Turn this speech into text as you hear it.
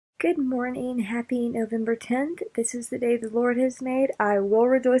Good morning. Happy November 10th. This is the day the Lord has made. I will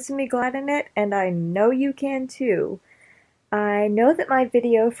rejoice and be glad in it, and I know you can too. I know that my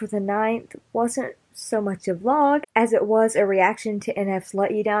video for the 9th wasn't so much a vlog as it was a reaction to NF's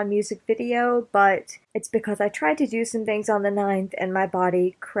Let You Down music video, but it's because I tried to do some things on the 9th and my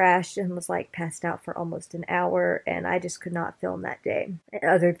body crashed and was like passed out for almost an hour, and I just could not film that day.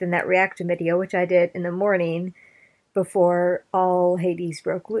 Other than that reaction video, which I did in the morning before all Hades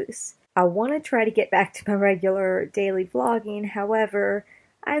broke loose. I want to try to get back to my regular daily vlogging, however,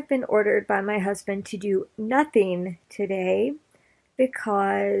 I've been ordered by my husband to do nothing today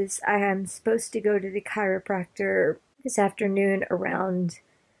because I am supposed to go to the chiropractor this afternoon around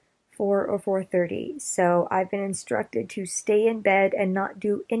 4 or 4:30. So I've been instructed to stay in bed and not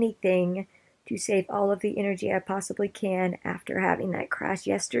do anything to save all of the energy I possibly can after having that crash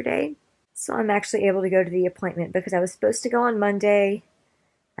yesterday. So I'm actually able to go to the appointment because I was supposed to go on Monday.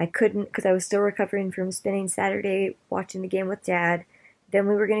 I couldn't because I was still recovering from spending Saturday watching the game with Dad. Then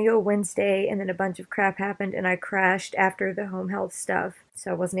we were going to go Wednesday, and then a bunch of crap happened, and I crashed after the home health stuff.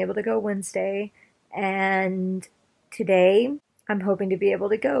 So I wasn't able to go Wednesday. And today, I'm hoping to be able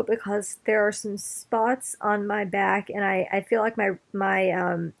to go because there are some spots on my back, and I feel like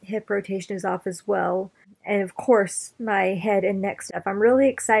my hip rotation is off as well. And of course, my head and neck stuff. I'm really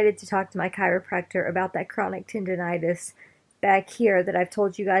excited to talk to my chiropractor about that chronic tendonitis back here that I've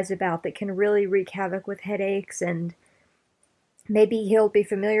told you guys about that can really wreak havoc with headaches, and maybe he'll be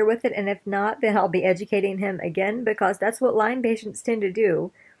familiar with it, and if not, then I'll be educating him again because that's what Lyme patients tend to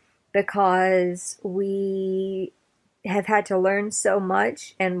do because we have had to learn so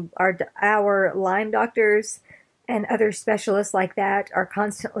much, and our Lyme doctors and other specialists like that are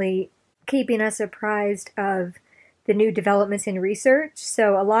constantly keeping us apprised of the new developments in research.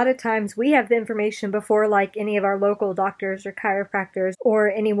 So a lot of times we have the information before like any of our local doctors or chiropractors or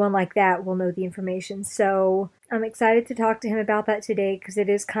anyone like that will know the information. So I'm excited to talk to him about that today because it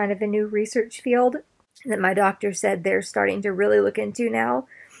is kind of a new research field that my doctor said they're starting to really look into now,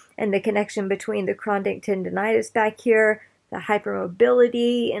 and the connection between the chronic tendonitis back here, the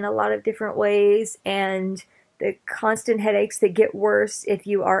hypermobility in a lot of different ways, and the constant headaches that get worse if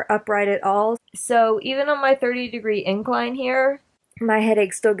you are upright at all. So even on my 30-degree incline here, my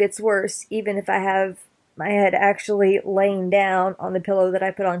headache still gets worse even if I have my head actually laying down on the pillow that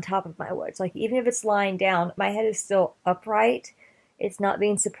I put on top of my woods. Like even if it's lying down, my head is still upright. It's not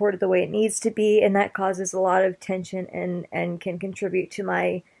being supported the way it needs to be, and that causes a lot of tension and can contribute to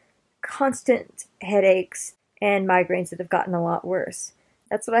my constant headaches and migraines that have gotten a lot worse.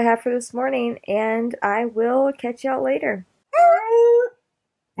 That's what I have for this morning, and I will catch y'all later.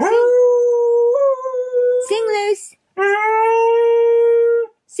 Sing, Luce.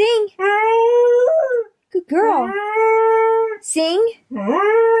 Sing. Good girl. Sing.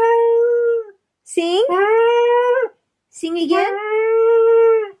 Sing. Sing again.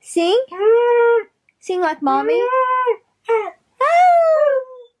 Sing. Sing like mommy.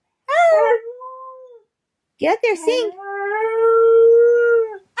 Get out there, sing.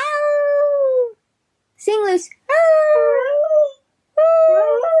 Sing, Luce.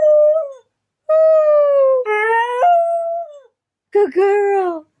 Good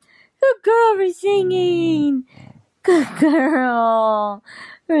girl. Good girl for singing. Good girl.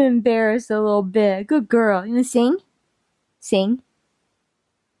 We're embarrassed a little bit. Good girl. You want to sing? Sing.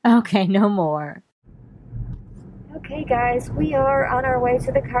 Okay, no more. Okay guys, we are on our way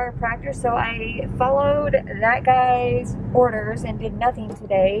to the chiropractor, so I followed that guy's orders and did nothing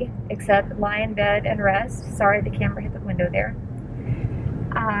today except lie in bed and rest. Sorry, the camera hit the window there.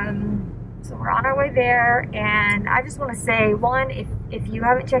 So we're on our way there, and I just want to say, one, if you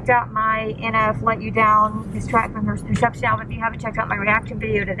haven't checked out my NF Let You Down, his track from his perception album, if you haven't checked out my reaction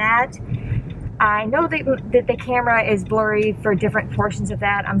video to that, I know that the camera is blurry for different portions of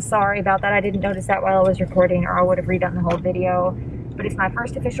that. I'm sorry about that. I didn't notice that while I was recording, or I would have redone the whole video. But it's my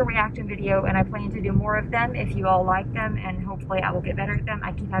first official reaction video, and I plan to do more of them if you all like them, and hopefully I will get better at them.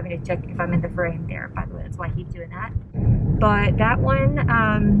 I keep having to check if I'm in the frame there, by the way. That's why I keep doing that. But that one,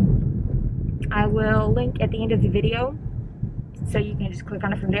 I will link at the end of the video, so you can just click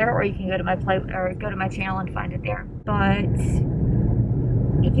on it from there, or you can go to my channel and find it there. But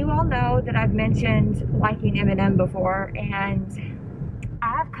you all know that I've mentioned liking Eminem before, and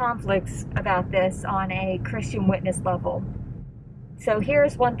I have conflicts about this on a Christian witness level. So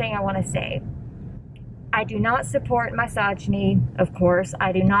here's one thing I want to say. I do not support misogyny, of course.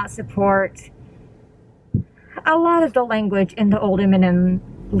 I do not support a lot of the language in the old Eminem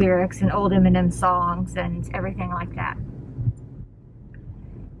lyrics and old Eminem songs and everything like that.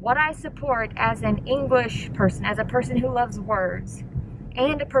 What I support as an English person, as a person who loves words,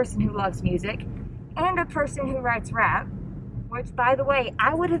 and a person who loves music, and a person who writes rap, which, by the way,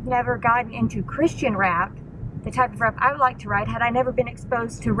 I would have never gotten into Christian rap, the type of rap I would like to write, had I never been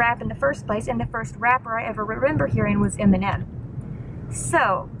exposed to rap in the first place, and the first rapper I ever remember hearing was Eminem.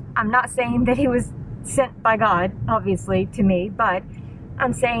 So, I'm not saying that he was sent by God, obviously, to me, but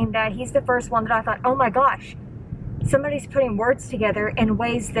I'm saying that he's the first one that I thought, oh my gosh, somebody's putting words together in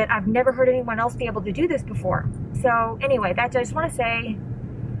ways that I've never heard anyone else be able to do this before. So anyway, I just want to say,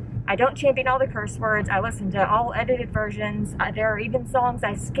 I don't champion all the curse words. I listen to all edited versions. There are even songs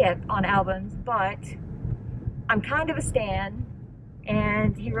I skip on albums, but I'm kind of a stan.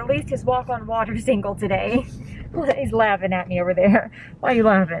 And he released his Walk on Water single today. He's laughing at me over there. Why are you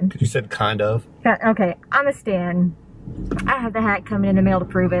laughing? Because you said kind of. Okay, I'm a stan. I have the hat coming in the mail to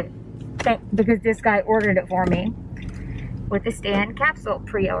prove it. Because this guy ordered it for me with the Stan capsule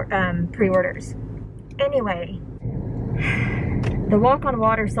pre-orders. Anyway, the Walk on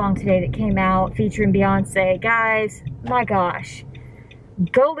Water song today that came out featuring Beyoncé, guys, my gosh,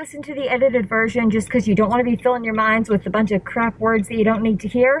 go listen to the edited version just because you don't want to be filling your minds with a bunch of crap words that you don't need to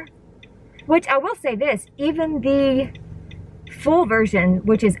hear. Which I will say this, even the full version,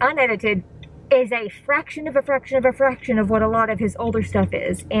 which is unedited, is a fraction of a fraction of a fraction of what a lot of his older stuff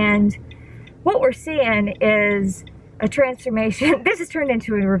is. And what we're seeing is a transformation. This has turned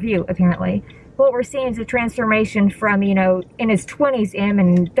into a review, apparently. What we're seeing is a transformation from, you know, in his 20s M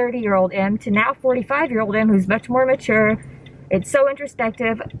and 30-year-old M to now 45-year-old M, who's much more mature. It's so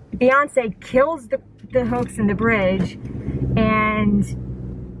introspective. Beyonce kills the hooks in the bridge.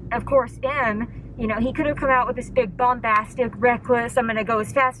 And, of course, M, you know, he could have come out with this big bombastic, reckless, I'm going to go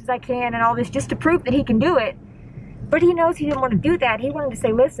as fast as I can and all this just to prove that he can do it. But he knows he didn't want to do that. He wanted to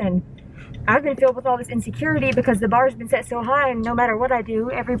say, listen, I've been filled with all this insecurity because the bar's been set so high, and no matter what I do,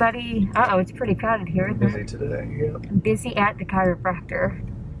 everybody... Uh-oh, it's pretty crowded here. Busy today, yeah. Busy at the chiropractor.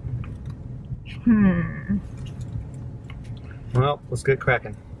 Well, let's get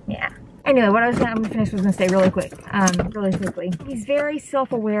cracking. Yeah. Anyway, what I'm going to finish was going to say really quickly. He's very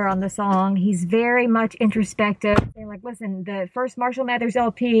self-aware on the song. He's very much introspective. They're like, listen, the first Marshall Mathers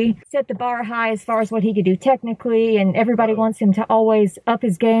LP set the bar high as far as what he could do technically, and everybody wants him to always up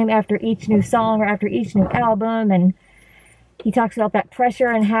his game after each new song or after each new album, and he talks about that pressure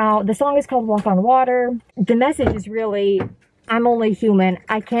and how the song is called Walk on Water. The message is really, I'm only human.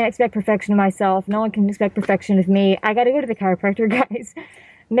 I can't expect perfection of myself. No one can expect perfection of me. I got to go to the chiropractor, guys.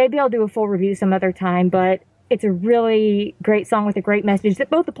 Maybe I'll do a full review some other time, but it's a really great song with a great message that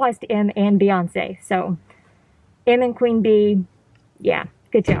both applies to M and Beyonce. So, M and Queen Bee, yeah,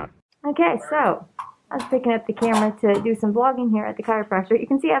 good job. Okay, so, I was picking up the camera to do some vlogging here at the chiropractor. You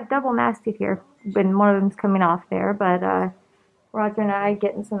can see I have double masked here, but one of them's coming off there, but Roger and I are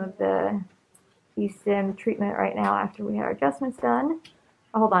getting some of the eSIM treatment right now after we had our adjustments done.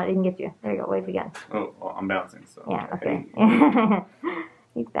 Oh, hold on, I didn't get you. There you go, wave again. Oh, well, I'm bouncing, so. Yeah, okay.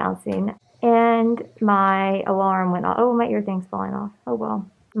 He's bouncing. And my alarm went off. Oh, my ear thing's falling off. Oh, well.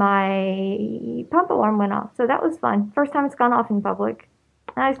 My pump alarm went off. So that was fun. First time it's gone off in public.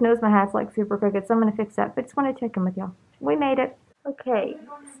 And I just noticed my hat's like super crooked, so I'm going to fix that. But just want to check in with y'all. We made it. Okay,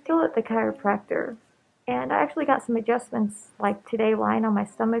 still at the chiropractor. And I actually got some adjustments like today lying on my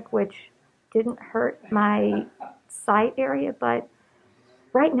stomach, which didn't hurt my side area. But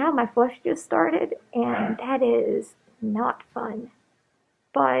right now my flush just started, and that is not fun.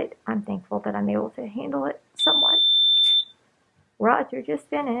 But I'm thankful that I'm able to handle it somewhat. Roger just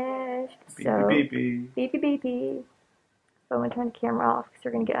finished. So, beepy beepy. So I'm going to turn the camera off because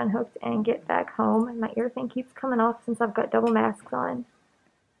we're going to get unhooked and get back home. And my ear thing keeps coming off since I've got double masks on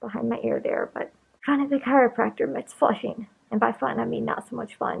behind my ear there. But fun at the chiropractor, it's flushing. And by fun, I mean not so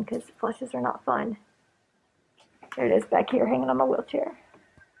much fun because flushes are not fun. There it is back here hanging on my wheelchair.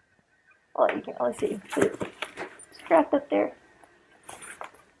 Oh, you can't really see. It's strapped up there.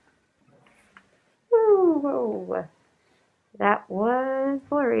 Whoa. That was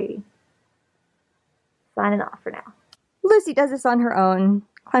blurry. Signing off for now. Lucy does this on her own.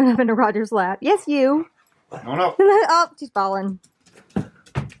 Climbing up into Roger's lap. Yes, you. Oh, no. Oh, she's falling.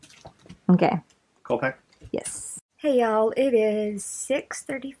 Okay. Cold pack? Yes. Hey, y'all. It is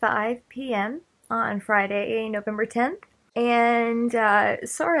 6:35 p.m. on Friday, November 10th. And,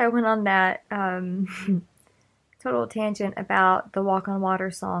 sorry I went on that, total tangent about the Walk on Water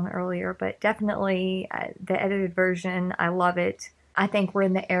song earlier, but definitely the edited version, I love it. I think we're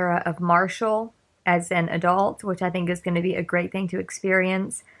in the era of Marshall as an adult, which I think is going to be a great thing to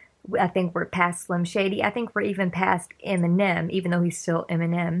experience. I think we're past Slim Shady. I think we're even past Eminem, even though he's still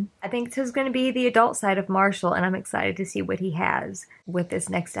Eminem. I think this is going to be the adult side of Marshall, and I'm excited to see what he has with this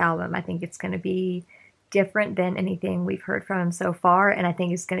next album. I think it's going to be different than anything we've heard from him so far, and I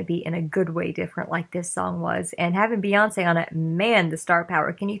think it's going to be in a good way different like this song was. And having Beyoncé on it, man, the star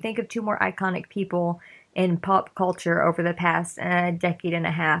power. Can you think of two more iconic people in pop culture over the past decade and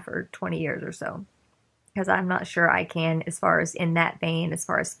a half or 20 years or so? Because I'm not sure I can, as far as in that vein, as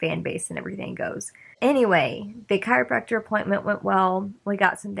far as fan base and everything goes. Anyway, the chiropractor appointment went well. We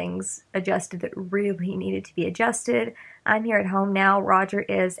got some things adjusted that really needed to be adjusted. I'm here at home now. Roger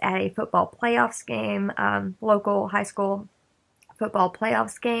is at a football playoffs game, local high school football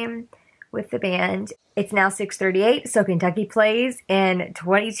playoffs game with the band. It's now 6:38, so Kentucky plays in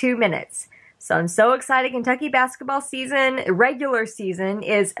 22 minutes. So I'm so excited. Kentucky basketball season, regular season,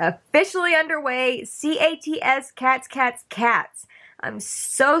 is officially underway. C-A-T-S, cats, cats, cats. I'm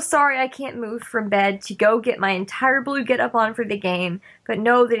so sorry I can't move from bed to go get my entire blue get-up on for the game, but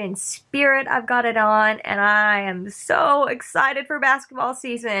know that in spirit I've got it on, and I am so excited for basketball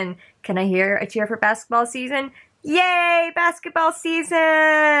season. Can I hear a cheer for basketball season? Yay, basketball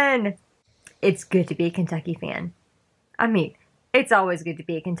season! It's good to be a Kentucky fan. I mean, it's always good to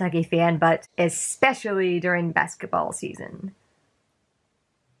be a Kentucky fan, but especially during basketball season.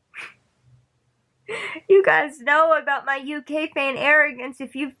 You guys know about my UK fan arrogance.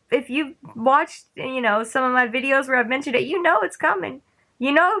 If you've watched, you know, some of my videos where I've mentioned it, you know it's coming.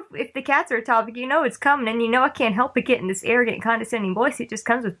 You know if the Cats are a topic, you know it's coming, and you know I can't help but get in this arrogant, condescending voice. It just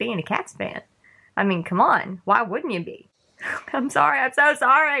comes with being a Cats fan. I mean, come on. Why wouldn't you be? I'm sorry. I'm so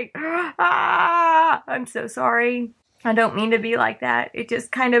sorry. Ah, I'm so sorry. I don't mean to be like that. It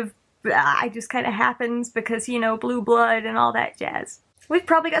just kind of happens because, you know, blue blood and all that jazz. We've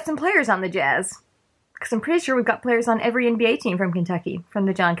probably got some players on the Jazz. Because I'm pretty sure we've got players on every NBA team from Kentucky, from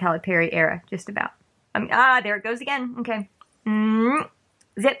the John Calipari era, just about. I mean, there it goes again. Okay.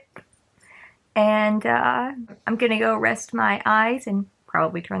 Zip. And I'm going to go rest my eyes and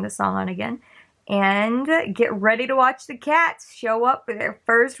probably turn the song on again. And get ready to watch the Cats show up for their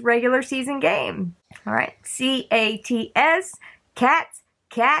first regular season game. All right. C-A-T-S. Cats,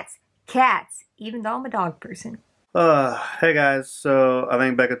 cats, cats. Even though I'm a dog person. Hey guys, so I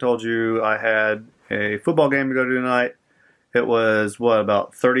think Becca told you I had a football game to go to tonight. It was, what,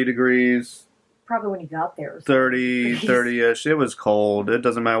 about 30 degrees? Probably when you got there. 30-ish. It was cold. It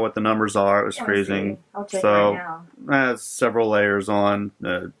doesn't matter what the numbers are. It was freezing. I'll check so, right now. I had several layers on.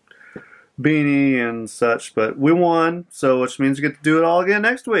 Beanie and such, but we won, so which means we get to do it all again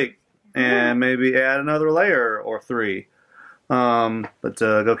next week. And maybe add another layer or 3. But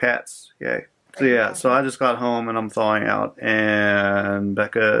go Cats. Yay. So yeah, so I just got home and I'm thawing out, and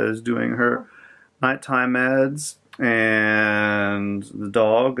Becca is doing her nighttime meds, and the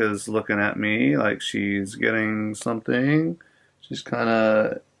dog is looking at me like she's getting something. She's kind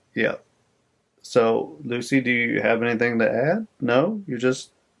of, yeah. So, Lucy, do you have anything to add? No? You're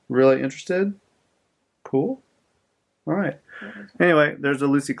just really interested? Cool. All right. Anyway, there's a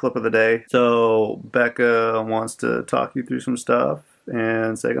Lucy clip of the day. So, Becca wants to talk you through some stuff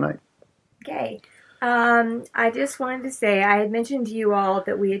and say goodnight. Okay. I just wanted to say, I had mentioned to you all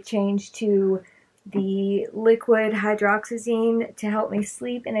that we had changed to the liquid hydroxyzine to help me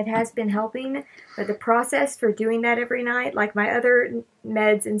sleep, and it has been helping, but the process for doing that every night, like my other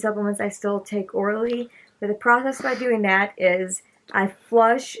meds and supplements I still take orally, but the process by doing that is I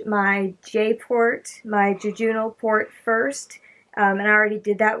flush my J-port, my jejunal port first, and I already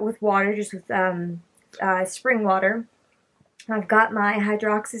did that with water, just with spring water. I've got my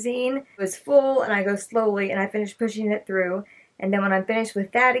hydroxyzine. It was full, and I go slowly, and I finish pushing it through. And then when I'm finished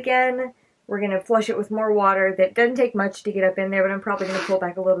with that again, we're going to flush it with more water. That doesn't take much to get up in there, but I'm probably going to pull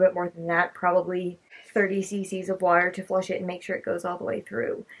back a little bit more than that. Probably 30 cc's of water to flush it and make sure it goes all the way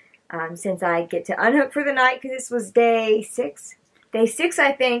through. Since I get to unhook for the night, because this was day 6. Day 6,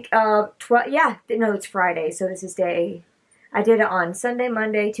 I think, of 12. Yeah, no, it's Friday, so this is day... I did it on Sunday,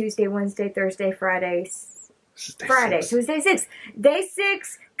 Monday, Tuesday, Wednesday, Thursday, Friday, Friday, so it's day 6. Day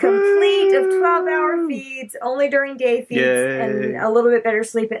 6, complete of 12-hour feeds, only during day feeds, and a little bit better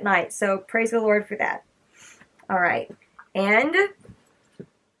sleep at night. So praise the Lord for that. All right. And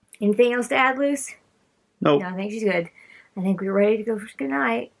anything else to add, Luce? Nope. No, I think she's good. I think we're ready to go for good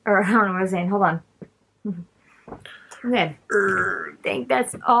night. Or I don't know what I was saying. Hold on. Okay. I think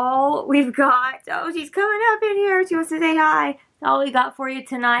that's all we've got. Oh, she's coming up in here. She wants to say hi. All we got for you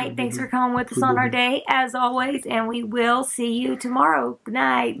tonight. Thanks for coming with us on our day, as always, and we will see you tomorrow. Good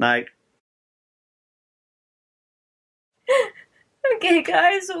night. Night. Okay,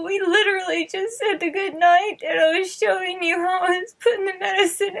 guys, so we literally just said the good night, and I was showing you how I was putting the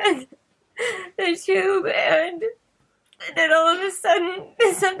medicine in the tube, and then all of a sudden,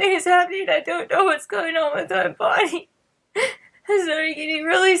 something is happening. I don't know what's going on with my body. I started getting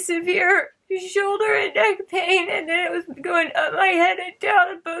really severe shoulder and neck pain, and then it was going up my head and down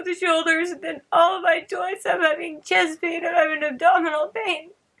on both the shoulders, and then all of my joints. I'm having chest pain, I'm having abdominal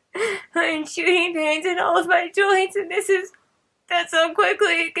pain, I'm having shooting pains in all of my joints, and that's how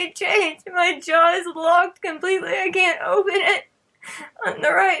quickly it could change. My jaw is locked completely, I can't open it on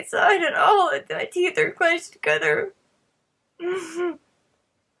the right side at all, and my teeth are clenched together.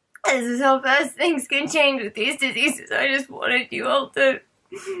 This is how fast things can change with these diseases. I just wanted you all to,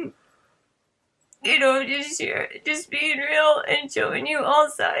 just share, just being real and showing you all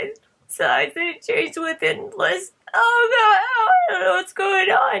sides that it changed within less. Oh God, I don't know what's going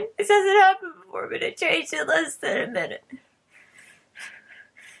on. This hasn't happened before, but it changed in less than a minute.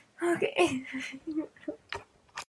 Okay.